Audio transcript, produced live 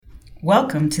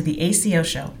Welcome to the ACO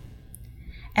Show.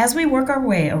 As we work our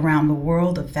way around the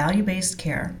world of value-based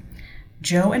care,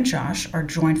 Joe and Josh are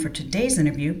joined for today's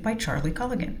interview by Charlie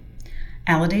Colligan,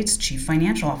 Aledade's Chief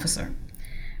Financial Officer,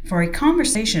 for a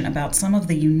conversation about some of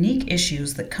the unique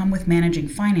issues that come with managing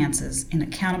finances in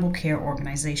accountable care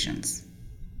organizations.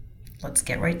 Let's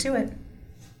get right to it.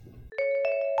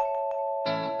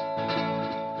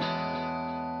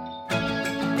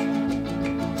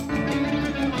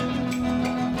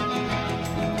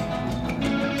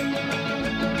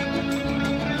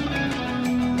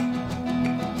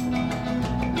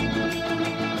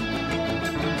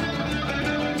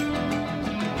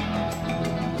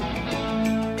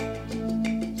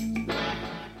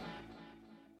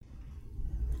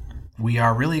 We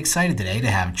are really excited today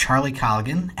to have Charlie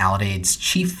Colligan, Aledade's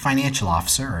Chief Financial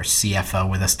Officer, or CFO,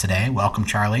 with us today. Welcome,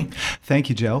 Charlie. Thank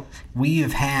you, Joe. We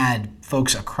have had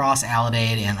folks across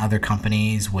Aledade and other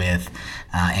companies with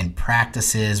and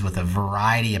practices with a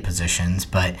variety of positions,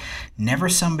 but never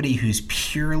somebody who's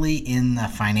purely in the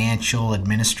financial,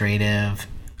 administrative,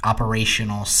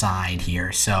 operational side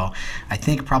here. So I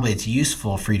think probably it's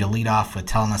useful for you to lead off with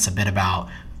telling us a bit about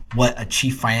what a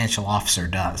chief financial officer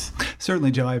does.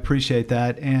 Certainly, Joe. I appreciate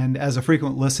that. And as a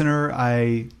frequent listener,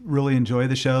 I really enjoy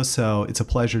the show, so it's a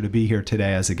pleasure to be here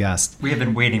today as a guest. We have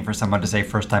been waiting for someone to say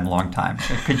first time, long time.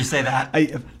 Could you say that?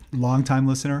 Long time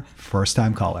listener, first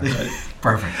time caller.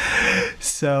 Perfect.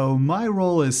 So my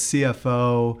role as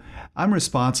CFO, I'm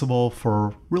responsible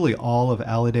for really all of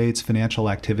Aledade's financial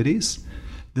activities.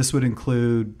 This would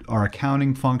include our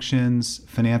accounting functions,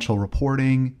 financial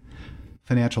reporting,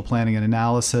 financial planning and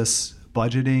analysis,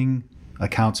 budgeting,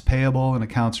 accounts payable and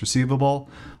accounts receivable.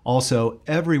 Also,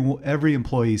 every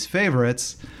employee's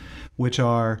favorites, which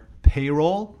are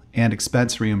payroll and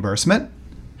expense reimbursement.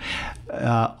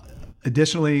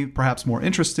 Additionally, perhaps more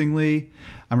interestingly,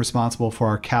 I'm responsible for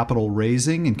our capital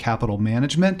raising and capital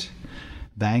management,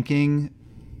 banking,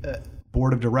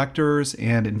 board of directors,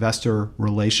 and investor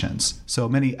relations. So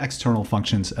many external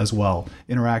functions as well,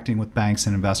 interacting with banks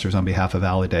and investors on behalf of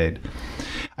Aledade.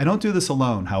 I don't do this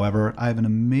alone, however. I have an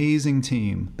amazing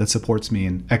team that supports me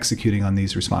in executing on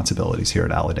these responsibilities here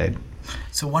at Aledade.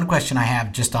 So one question I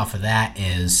have just off of that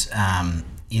is,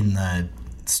 in the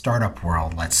startup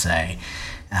world, let's say,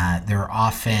 there are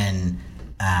often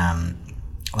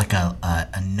like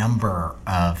a number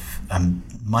of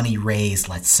money raised,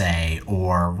 let's say,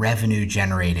 or revenue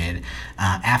generated,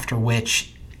 after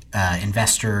which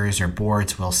investors or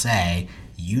boards will say,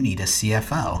 you need a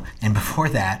CFO. And before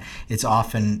that, it's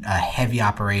often a heavy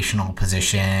operational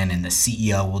position, and the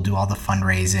CEO will do all the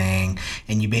fundraising,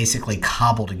 and you basically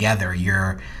cobble together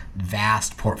your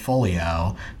vast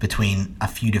portfolio between a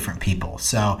few different people.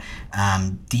 So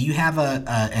do you have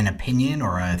an opinion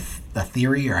or a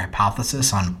theory or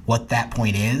hypothesis on what that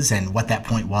point is and what that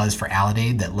point was for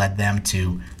Aledade that led them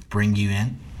to bring you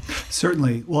in?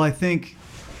 Certainly. Well, I think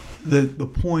the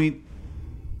point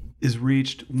is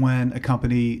reached when a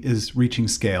company is reaching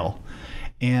scale.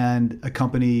 And a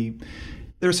company,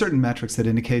 there are certain metrics that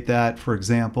indicate that. For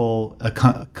example, a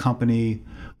company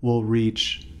will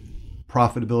reach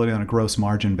profitability on a gross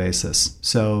margin basis.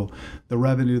 So the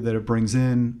revenue that it brings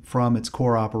in from its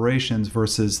core operations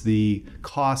versus the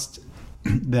cost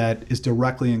that is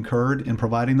directly incurred in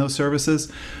providing those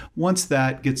services. Once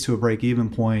that gets to a break-even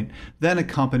point, then a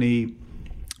company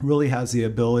really has the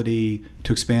ability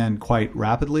to expand quite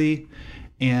rapidly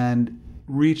and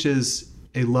reaches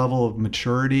a level of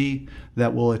maturity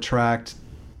that will attract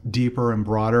deeper and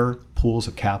broader pools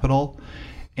of capital.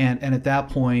 And at that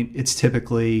point, it's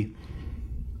typically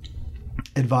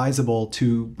advisable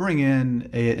to bring in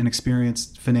an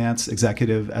experienced finance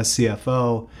executive as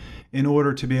CFO in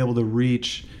order to be able to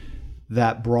reach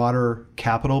that broader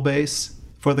capital base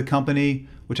for the company,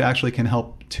 which actually can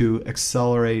help to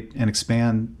accelerate and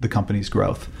expand the company's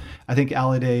growth. I think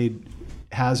Aledade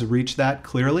has reached that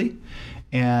clearly,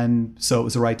 and so it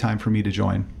was the right time for me to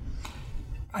join.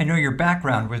 I know your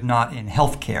background was not in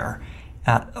healthcare.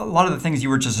 A lot of the things you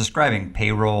were just describing,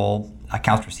 payroll,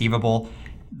 accounts receivable,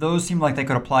 those seem like they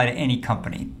could apply to any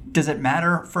company. Does it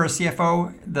matter for a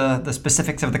CFO, the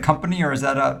specifics of the company, or is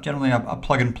that generally a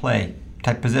plug-and-play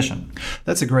type position?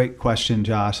 That's a great question,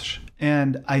 Josh.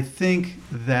 And I think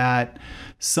that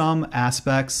some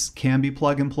aspects can be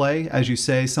plug and play. As you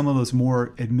say, some of those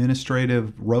more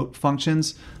administrative rote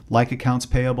functions, like accounts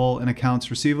payable and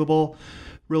accounts receivable,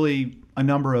 really a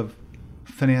number of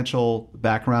financial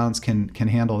backgrounds can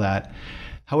handle that.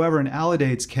 However, in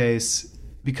Aledade's case,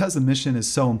 because the mission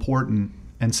is so important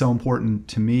and so important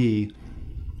to me,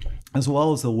 as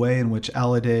well as the way in which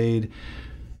Aledade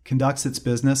conducts its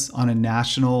business on a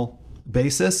national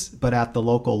basis, but at the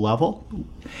local level.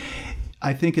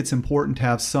 I think it's important to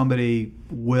have somebody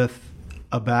with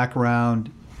a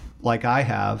background like I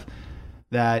have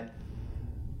that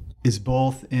is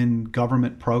both in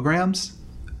government programs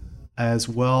as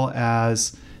well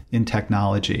as in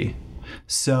technology.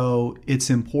 So it's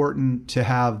important to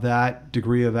have that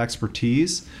degree of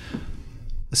expertise,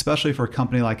 especially for a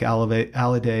company like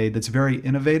Aledade that's very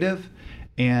innovative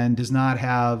and does not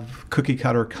have cookie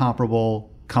cutter comparable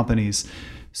companies.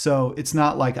 So it's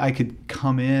not like I could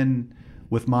come in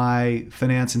with my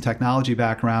finance and technology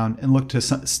background and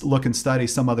look and study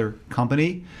some other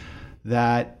company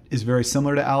that is very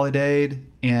similar to Aledade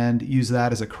and use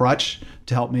that as a crutch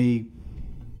to help me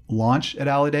launch at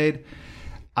Aledade.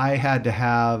 I had to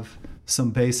have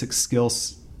some basic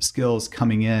skills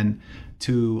coming in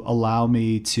to allow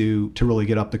me to really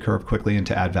get up the curve quickly and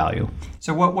to add value.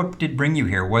 So what did bring you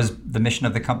here? Was the mission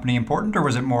of the company important, or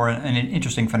was it more an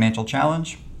interesting financial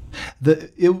challenge?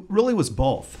 It really was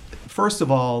both. First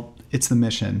of all, it's the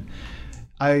mission.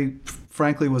 I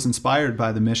frankly was inspired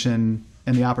by the mission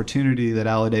and the opportunity that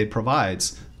Aledade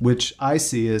provides, which I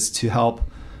see is to help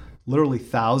literally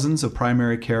thousands of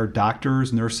primary care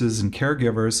doctors, nurses, and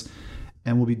caregivers,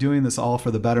 and we'll be doing this all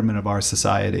for the betterment of our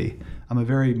society. I'm a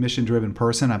very mission-driven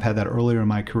person. I've had that earlier in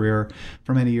my career.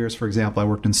 For many years, for example, I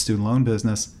worked in student loan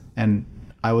business, and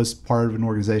I was part of an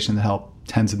organization that helped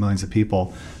tens of millions of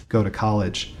people go to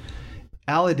college.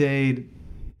 Aledade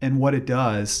and what it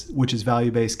does, which is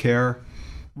value-based care,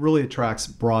 really attracts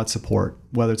broad support,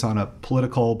 whether it's on a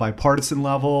political bipartisan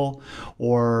level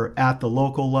or at the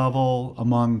local level,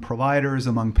 among providers,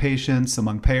 among patients,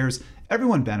 among payers.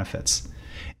 Everyone benefits.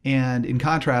 And in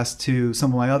contrast to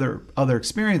some of my other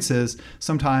experiences,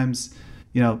 sometimes,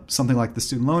 something like the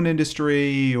student loan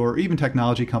industry or even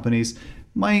technology companies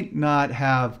might not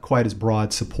have quite as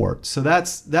broad support. So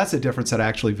that's a difference that I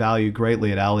actually value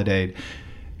greatly at Aledade.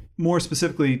 More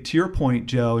specifically, to your point,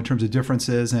 Joe, in terms of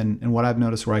differences and what I've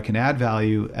noticed where I can add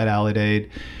value at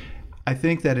Aledade, I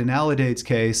think that in Aledade's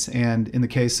case and in the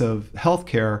case of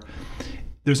healthcare,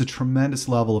 there's a tremendous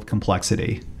level of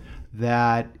complexity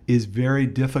that is very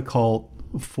difficult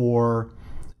for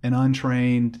an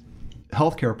untrained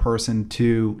healthcare person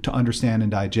to understand and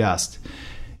digest.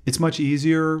 It's much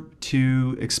easier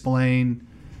to explain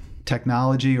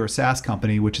technology or SaaS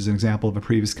company, which is an example of a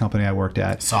previous company I worked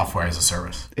at. Software as a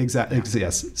service. Exactly.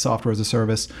 Yes, software as a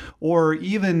service. Or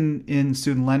even in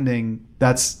student lending,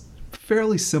 that's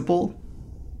fairly simple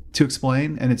to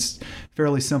explain, and it's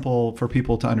fairly simple for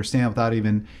people to understand without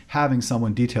even having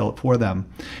someone detail it for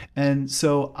them. And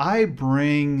so I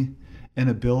bring an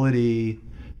ability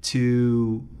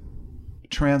to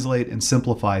translate and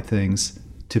simplify things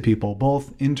to people,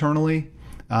 both internally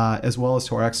as well as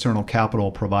to our external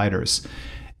capital providers.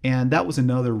 And that was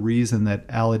another reason that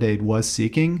Aledade was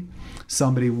seeking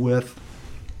somebody with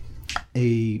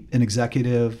an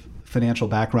executive financial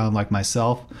background like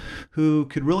myself, who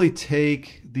could really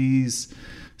take these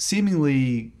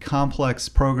seemingly complex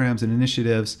programs and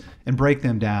initiatives and break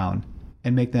them down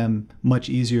and make them much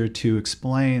easier to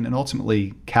explain and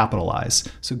ultimately capitalize.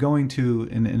 So going to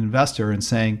an investor and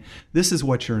saying, this is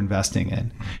what you're investing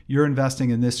in. You're investing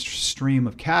in this stream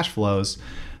of cash flows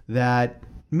that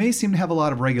may seem to have a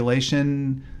lot of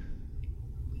regulation,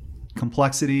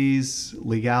 complexities,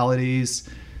 legalities,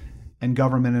 and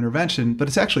government intervention, but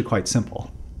it's actually quite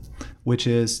simple, which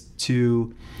is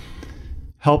to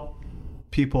help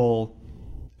people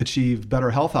achieve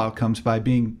better health outcomes by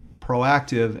being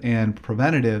proactive and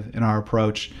preventative in our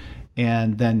approach,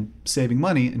 and then saving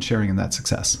money and sharing in that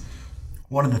success.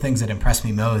 One of the things that impressed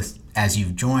me most as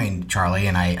you've joined, Charlie,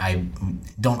 and I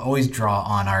don't always draw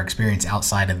on our experience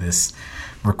outside of this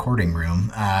recording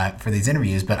room for these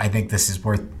interviews, but I think this is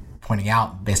worth pointing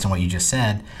out based on what you just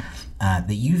said,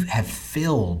 that you have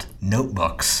filled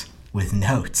notebooks with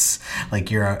notes, like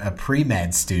you're a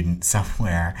pre-med student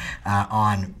somewhere,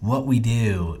 on what we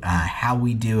do, how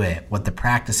we do it, what the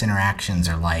practice interactions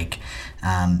are like.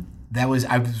 I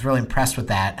was really impressed with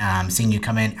that, seeing you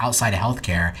come in outside of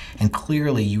healthcare, and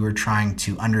clearly you were trying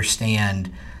to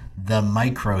understand the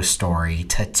micro story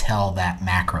to tell that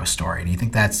macro story. Do you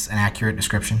think that's an accurate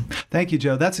description? Thank you,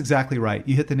 Joe. That's exactly right.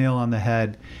 You hit the nail on the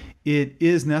head. It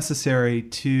is necessary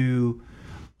to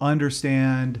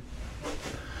understand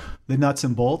the nuts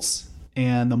and bolts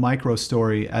and the micro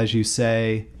story, as you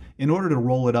say, in order to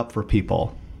roll it up for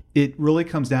people. It really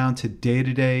comes down to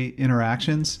day-to-day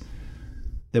interactions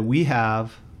that we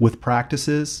have with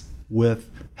practices,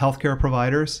 with healthcare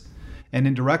providers, and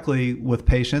indirectly with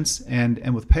patients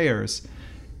and with payers.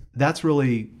 That's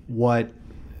really what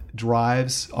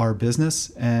drives our business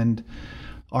and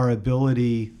our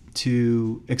ability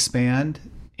to expand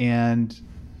and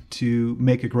to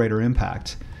make a greater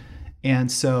impact.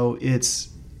 And so it's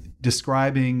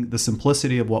describing the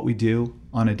simplicity of what we do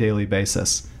on a daily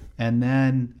basis, and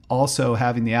then also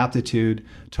having the aptitude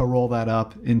to roll that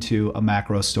up into a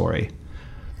macro story.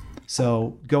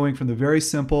 So going from the very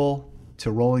simple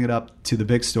to rolling it up to the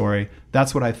big story,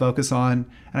 that's what I focus on.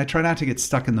 And I try not to get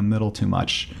stuck in the middle too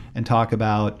much and talk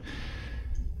about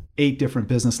 8 different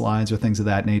business lines or things of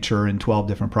that nature and 12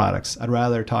 different products. I'd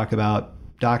rather talk about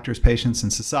doctors, patients,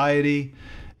 and society,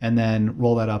 and then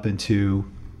roll that up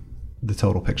into the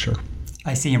total picture.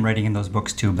 I see him writing in those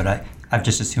books too, but I've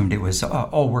just assumed it was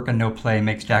all work and no play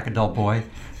makes Jack a dull boy.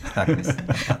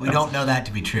 We don't know that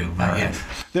to be true, but yes.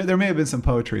 There may have been some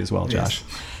poetry as well, Josh.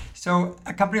 Yes. So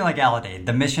a company like Aledade,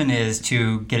 the mission is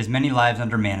to get as many lives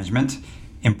under management,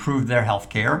 improve their health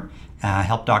care,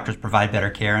 help doctors provide better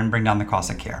care, and bring down the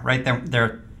cost of care, right?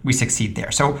 We succeed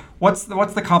there. So what's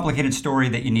the complicated story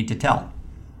that you need to tell?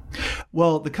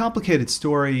 Well, the complicated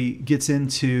story gets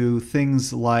into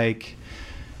things like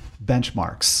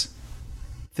benchmarks,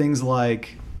 things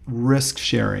like risk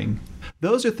sharing.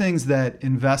 Those are things that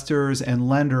investors and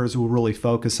lenders will really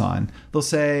focus on. They'll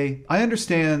say, I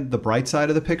understand the bright side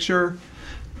of the picture.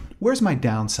 Where's my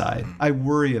downside? I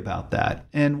worry about that.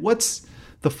 And what's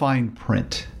the fine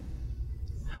print?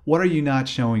 What are you not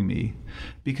showing me?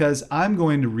 Because I'm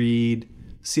going to read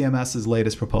CMS's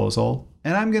latest proposal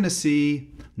and I'm going to see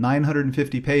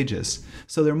 950 pages.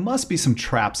 So there must be some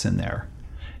traps in there.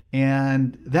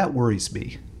 And that worries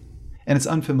me. And it's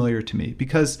unfamiliar to me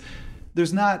because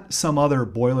there's not some other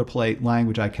boilerplate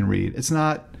language I can read. It's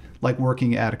not like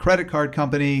working at a credit card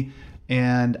company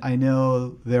and I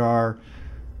know there are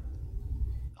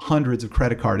hundreds of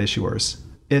credit card issuers.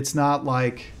 It's not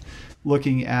like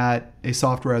looking at a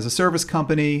software as a service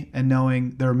company and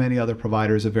knowing there are many other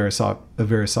providers of various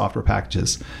software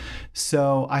packages.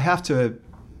 So I have to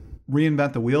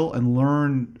reinvent the wheel and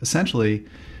learn essentially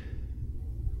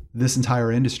this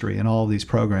entire industry and all of these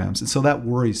programs. And so that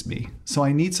worries me. So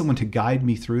I need someone to guide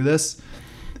me through this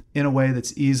in a way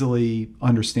that's easily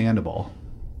understandable.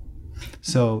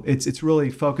 So it's really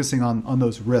focusing on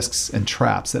those risks and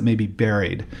traps that may be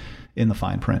buried in the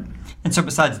fine print. And so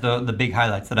besides the big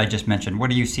highlights that I just mentioned, what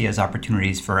do you see as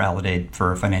opportunities for Aledade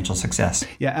for financial success?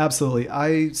 Yeah, absolutely.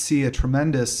 I see a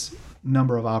tremendous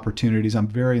number of opportunities. I'm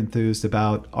very enthused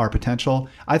about our potential.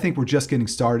 I think we're just getting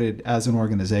started as an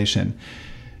organization.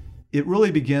 It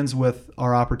really begins with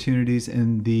our opportunities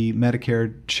in the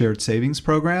Medicare Shared Savings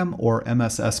Program, or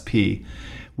MSSP.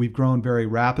 We've grown very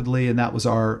rapidly, and that was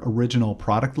our original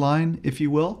product line, if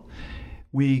you will.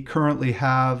 We currently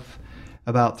have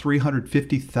about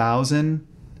 350,000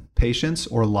 patients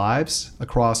or lives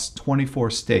across 24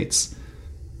 states.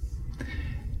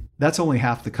 That's only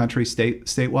half the country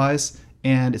state-wise,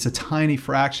 and it's a tiny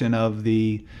fraction of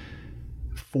the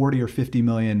 40 or 50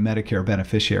 million Medicare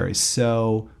beneficiaries.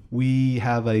 So we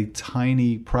have a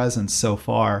tiny presence so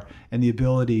far, and the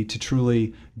ability to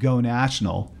truly go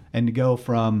national and to go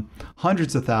from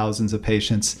hundreds of thousands of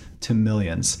patients to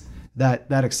millions.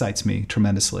 That excites me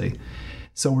tremendously.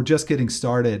 So we're just getting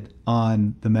started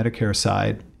on the Medicare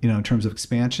side, in terms of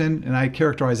expansion, and I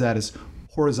characterize that as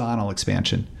horizontal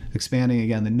expansion, expanding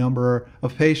again the number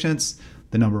of patients,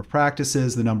 the number of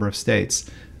practices, the number of states.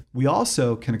 We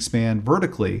also can expand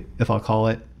vertically, if I'll call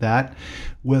it that,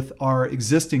 with our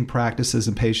existing practices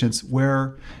and patients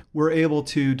where we're able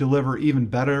to deliver even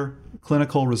better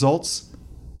clinical results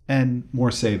and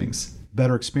more savings,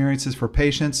 better experiences for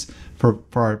patients, for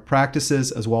our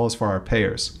practices, as well as for our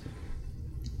payers.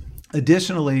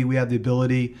 Additionally, we have the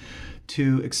ability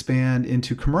to expand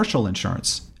into commercial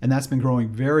insurance, and that's been growing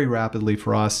very rapidly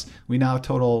for us. We now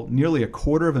total nearly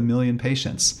 250,000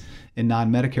 patients in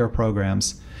non-Medicare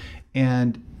programs.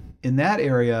 And in that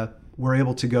area, we're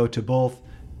able to go to both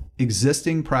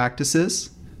existing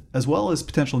practices as well as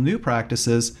potential new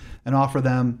practices and offer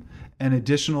them an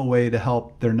additional way to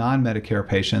help their non-Medicare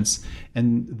patients.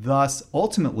 And thus,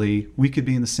 ultimately, we could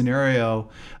be in the scenario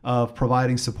of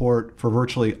providing support for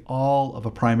virtually all of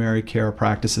a primary care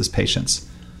practice's patients.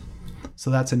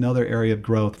 So that's another area of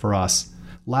growth for us.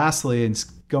 Lastly, and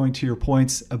going to your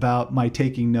points about my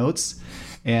taking notes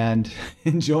and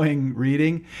enjoying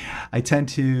reading, I tend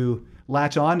to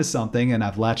latch on to something, and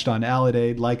I've latched on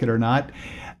Aledade, like it or not.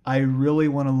 I really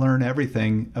want to learn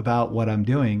everything about what I'm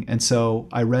doing. And so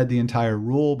I read the entire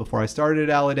rule before I started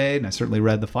at Aledade, and I certainly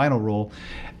read the final rule.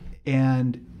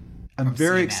 And I'm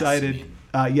very excited.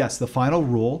 Yes, the final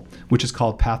rule, which is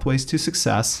called Pathways to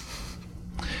Success,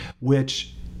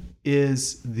 which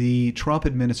is the Trump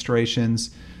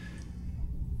administration's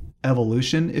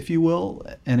evolution, if you will,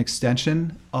 an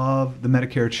extension of the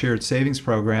Medicare Shared Savings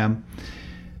Program.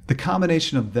 The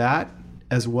combination of that,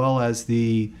 as well as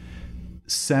the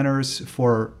Centers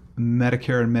for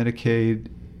Medicare and Medicaid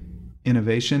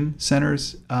Innovation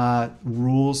Centers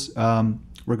rules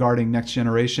regarding next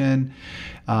generation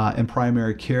and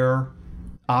primary care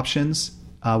options,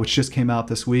 which just came out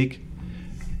this week,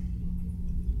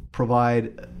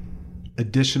 provide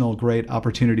additional great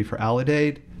opportunity for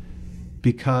Aledade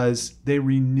because they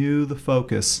renew the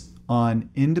focus on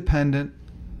independent,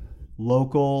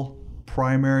 local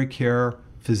primary care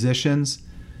physicians,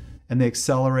 and they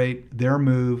accelerate their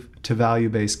move to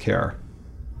value-based care.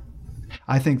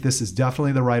 I think this is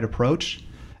definitely the right approach,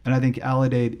 and I think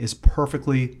Aledade is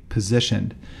perfectly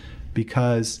positioned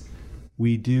because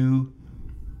we do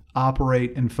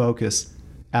operate and focus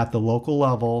at the local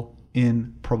level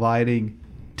in providing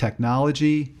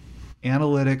technology,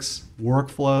 analytics,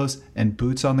 workflows, and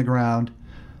boots on the ground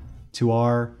to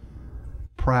our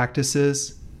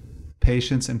practices,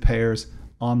 patients, and payers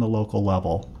on the local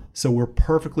level. So we're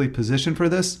perfectly positioned for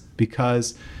this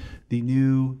because the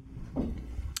new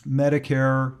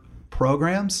Medicare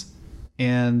programs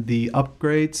and the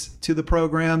upgrades to the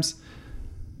programs,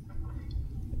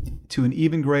 to an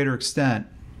even greater extent,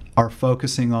 are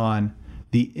focusing on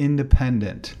the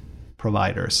independent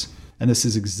providers. And this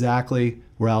is exactly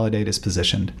where Aledade is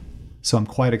positioned. So I'm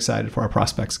quite excited for our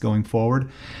prospects going forward.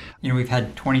 You know, we've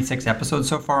had 26 episodes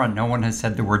so far, and no one has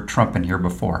said the word Trump in here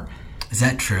before. Is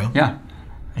that true? Yeah.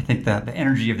 I think the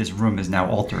energy of this room is now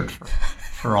altered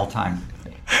for all time.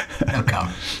 Okay.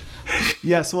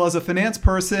 Yes, well, as a finance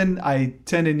person, I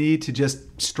tend to need to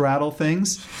just straddle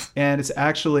things. And it's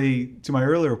actually, to my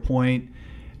earlier point,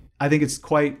 I think it's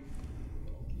quite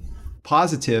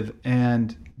positive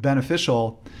and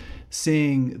beneficial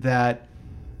seeing that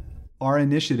our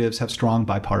initiatives have strong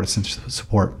bipartisan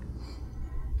support.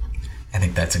 I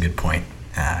think that's a good point.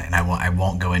 And I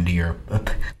won't go into your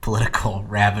political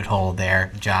rabbit hole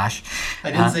there, Josh.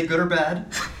 I didn't say good or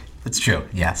bad. That's true.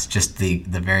 Yes, just the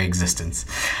very existence.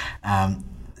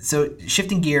 So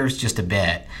shifting gears just a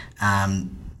bit,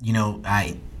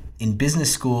 in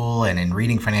business school and in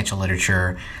reading financial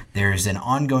literature, there's an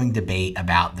ongoing debate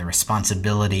about the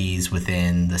responsibilities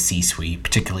within the C-suite,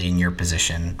 particularly in your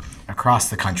position,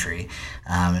 across the country.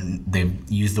 And they've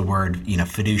used the word,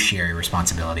 fiduciary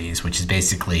responsibilities, which is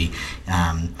basically,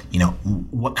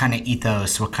 what kind of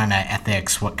ethos, what kind of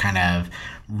ethics, what kind of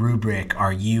rubric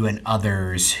are you and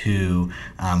others who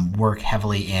work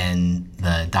heavily in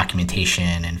the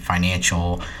documentation and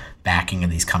financial backing of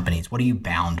these companies? What are you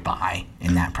bound by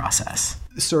in that process?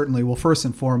 Certainly. Well, first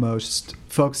and foremost,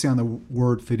 focusing on the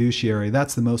word fiduciary,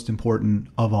 that's the most important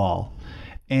of all.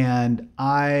 And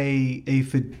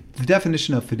the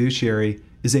definition of fiduciary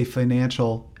is a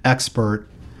financial expert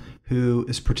who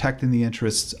is protecting the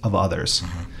interests of others.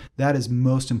 Mm-hmm. That is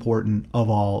most important of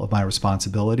all of my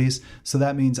responsibilities. So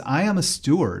that means I am a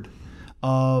steward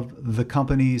of the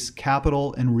company's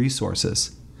capital and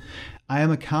resources. I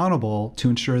am accountable to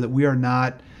ensure that we are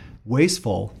not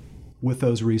wasteful with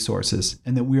those resources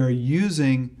and that we are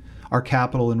using our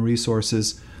capital and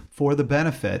resources for the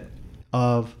benefit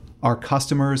of our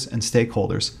customers and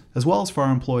stakeholders, as well as for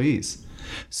our employees.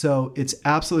 So it's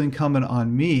absolutely incumbent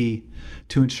on me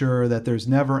to ensure that there's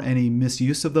never any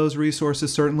misuse of those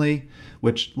resources, certainly,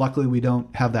 which luckily we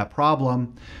don't have that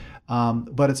problem.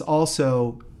 But it's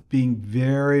also being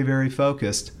very, very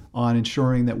focused on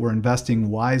ensuring that we're investing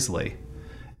wisely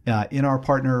in our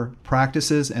partner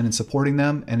practices and in supporting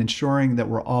them and ensuring that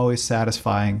we're always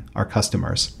satisfying our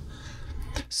customers.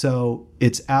 So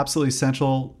it's absolutely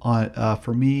essential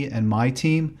for me and my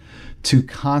team to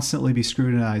constantly be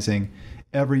scrutinizing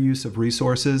every use of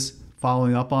resources,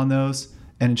 following up on those,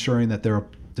 and ensuring that they're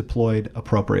deployed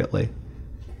appropriately.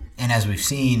 And as we've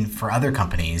seen for other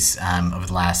companies over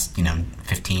the last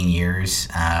 15 years,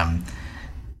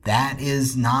 that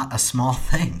is not a small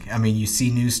thing. I mean, you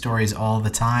see news stories all the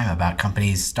time about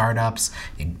companies, startups,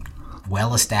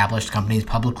 well-established companies,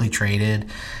 publicly traded,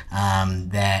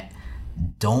 that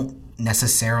don't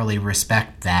necessarily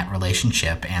respect that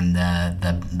relationship and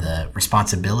the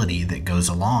responsibility that goes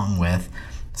along with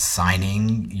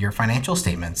signing your financial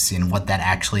statements and what that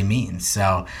actually means.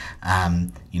 So,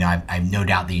 I've no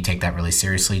doubt that you take that really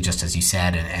seriously, just as you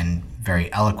said, and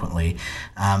very eloquently.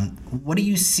 What do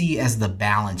you see as the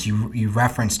balance? You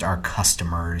referenced our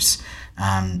customers.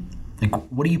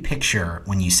 What do you picture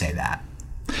when you say that?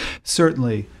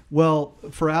 Certainly. Well,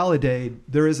 for Aledade,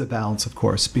 there is a balance, of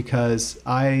course, because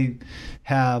I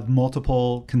have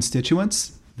multiple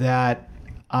constituents that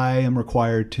I am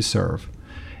required to serve.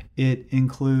 It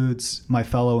includes my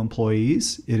fellow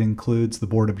employees. It includes the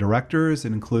board of directors.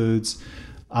 It includes,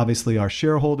 obviously, our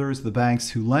shareholders, the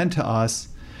banks who lend to us.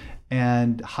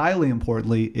 And highly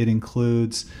importantly, it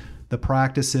includes the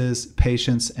practices,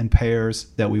 patients, and payers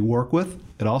that we work with.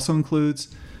 It also includes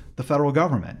the federal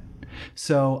government.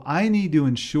 So I need to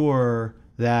ensure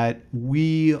that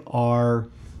we are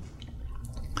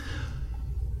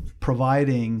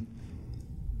providing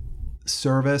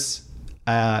service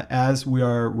as we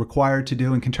are required to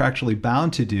do and contractually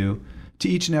bound to do to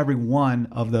each and every one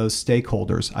of those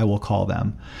stakeholders, I will call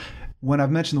them. When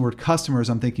I've mentioned the word customers,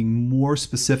 I'm thinking more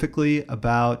specifically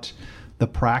about the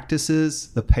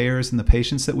practices, the payers, and the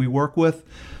patients that we work with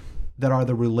that are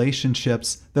the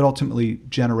relationships that ultimately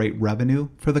generate revenue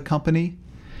for the company.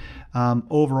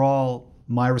 Overall,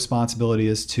 my responsibility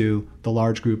is to the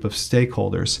large group of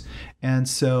stakeholders. And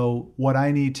so what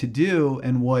I need to do,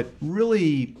 and what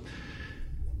really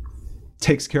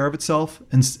takes care of itself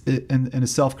and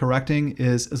is self-correcting,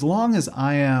 is as long as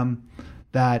I am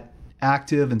that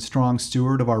active and strong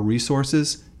steward of our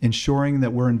resources, ensuring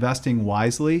that we're investing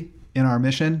wisely in our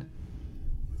mission,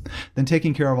 then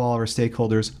taking care of all of our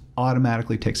stakeholders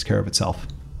automatically takes care of itself.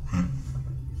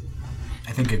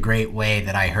 I think a great way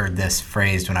that I heard this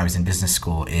phrased when I was in business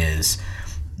school is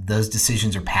those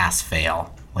decisions are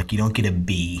pass-fail. Like, you don't get a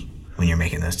B when you're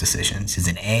making those decisions. It's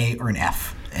an A or an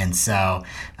F. And so,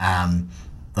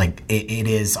 it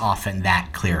is often that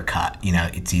clear cut.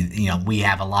 It's, we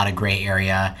have a lot of gray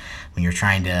area when you're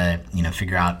trying to,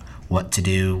 figure out what to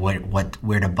do,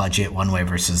 where to budget one way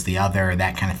versus the other,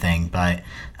 that kind of thing. But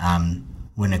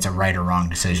when it's a right or wrong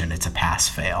decision, it's a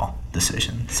pass-fail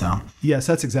decision. So yes,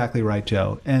 that's exactly right,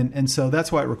 Joe. And so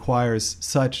that's why it requires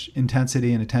such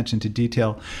intensity and attention to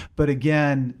detail. But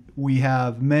again, we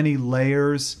have many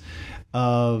layers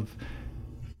of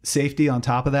safety on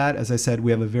top of that. As I said, we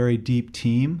have a very deep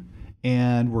team,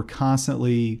 and we're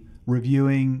constantly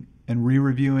reviewing and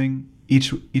re-reviewing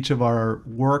each of our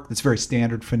work. That's very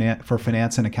standard for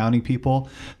finance and accounting people.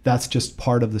 That's just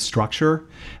part of the structure.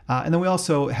 And then we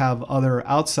also have other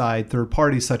outside third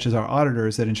parties, such as our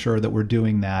auditors, that ensure that we're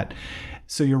doing that.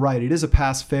 So you're right, it is a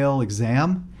pass-fail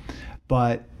exam,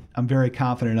 but I'm very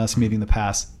confident in us meeting the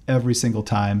pass every single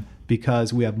time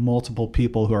because we have multiple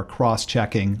people who are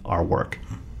cross-checking our work.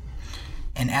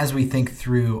 And as we think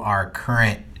through our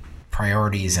current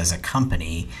priorities as a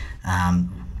company,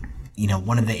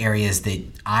 one of the areas that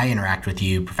I interact with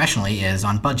you professionally is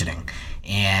on budgeting.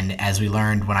 And as we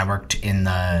learned when I worked in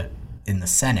the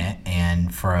Senate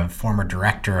and for a former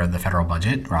director of the federal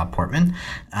budget, Rob Portman,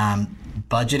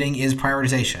 budgeting is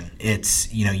prioritization.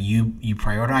 It's, you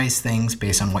prioritize things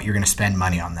based on what you're going to spend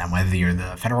money on them, whether you're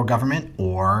the federal government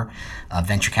or a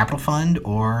venture capital fund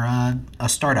or a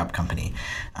startup company.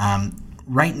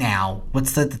 Right now,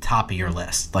 what's at the top of your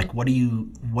list? Like, what do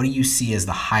you see as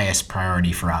the highest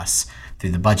priority for us through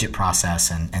the budget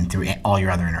process and through all your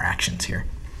other interactions here?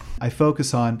 I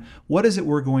focus on what is it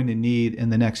we're going to need in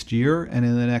the next year and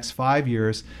in the next 5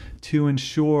 years to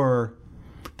ensure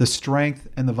the strength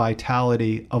and the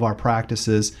vitality of our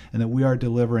practices, and that we are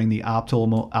delivering the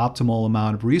optimal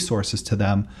amount of resources to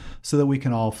them so that we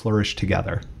can all flourish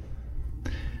together.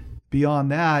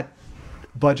 Beyond that,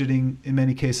 budgeting in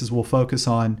many cases will focus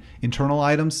on internal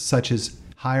items such as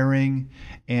hiring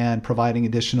and providing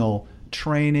additional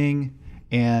training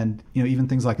and even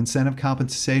things like incentive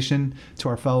compensation to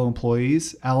our fellow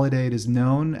employees. Aledade is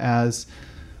known as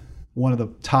one of the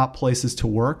top places to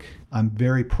work. I'm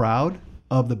very proud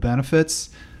of the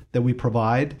benefits that we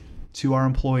provide to our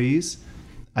employees.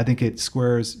 I think it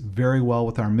squares very well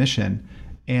with our mission.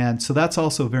 And so that's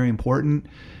also very important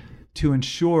to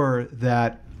ensure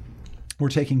that we're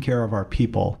taking care of our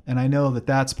people. And I know that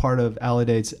that's part of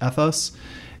Aledade's ethos.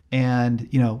 And,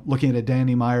 looking at a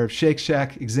Danny Meyer of Shake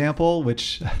Shack example,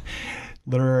 which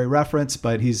literary reference,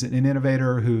 but he's an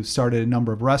innovator who started a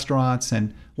number of restaurants.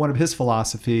 And one of his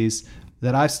philosophies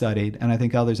that I've studied, and I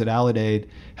think others at Aledade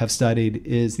have studied,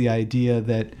 is the idea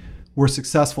that we're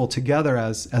successful together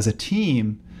as a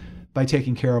team by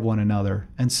taking care of one another.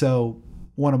 And so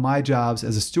one of my jobs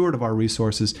as a steward of our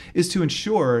resources is to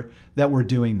ensure that we're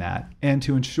doing that and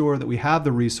to ensure that we have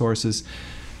the resources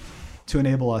to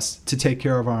enable us to take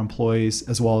care of our employees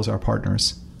as well as our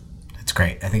partners. That's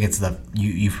great. I think it's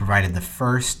you provided the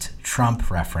first Trump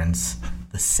reference,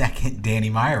 the second Danny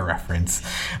Meyer reference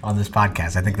on this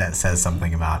podcast. I think that says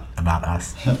something about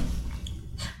us.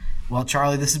 Well,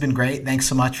 Charlie, this has been great. Thanks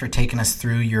so much for taking us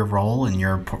through your role and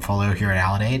your portfolio here at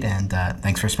Aledade, and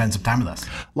thanks for spending some time with us.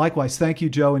 Likewise. Thank you,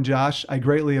 Joe and Josh. I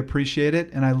greatly appreciate it,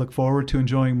 and I look forward to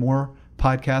enjoying more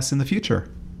podcasts in the future.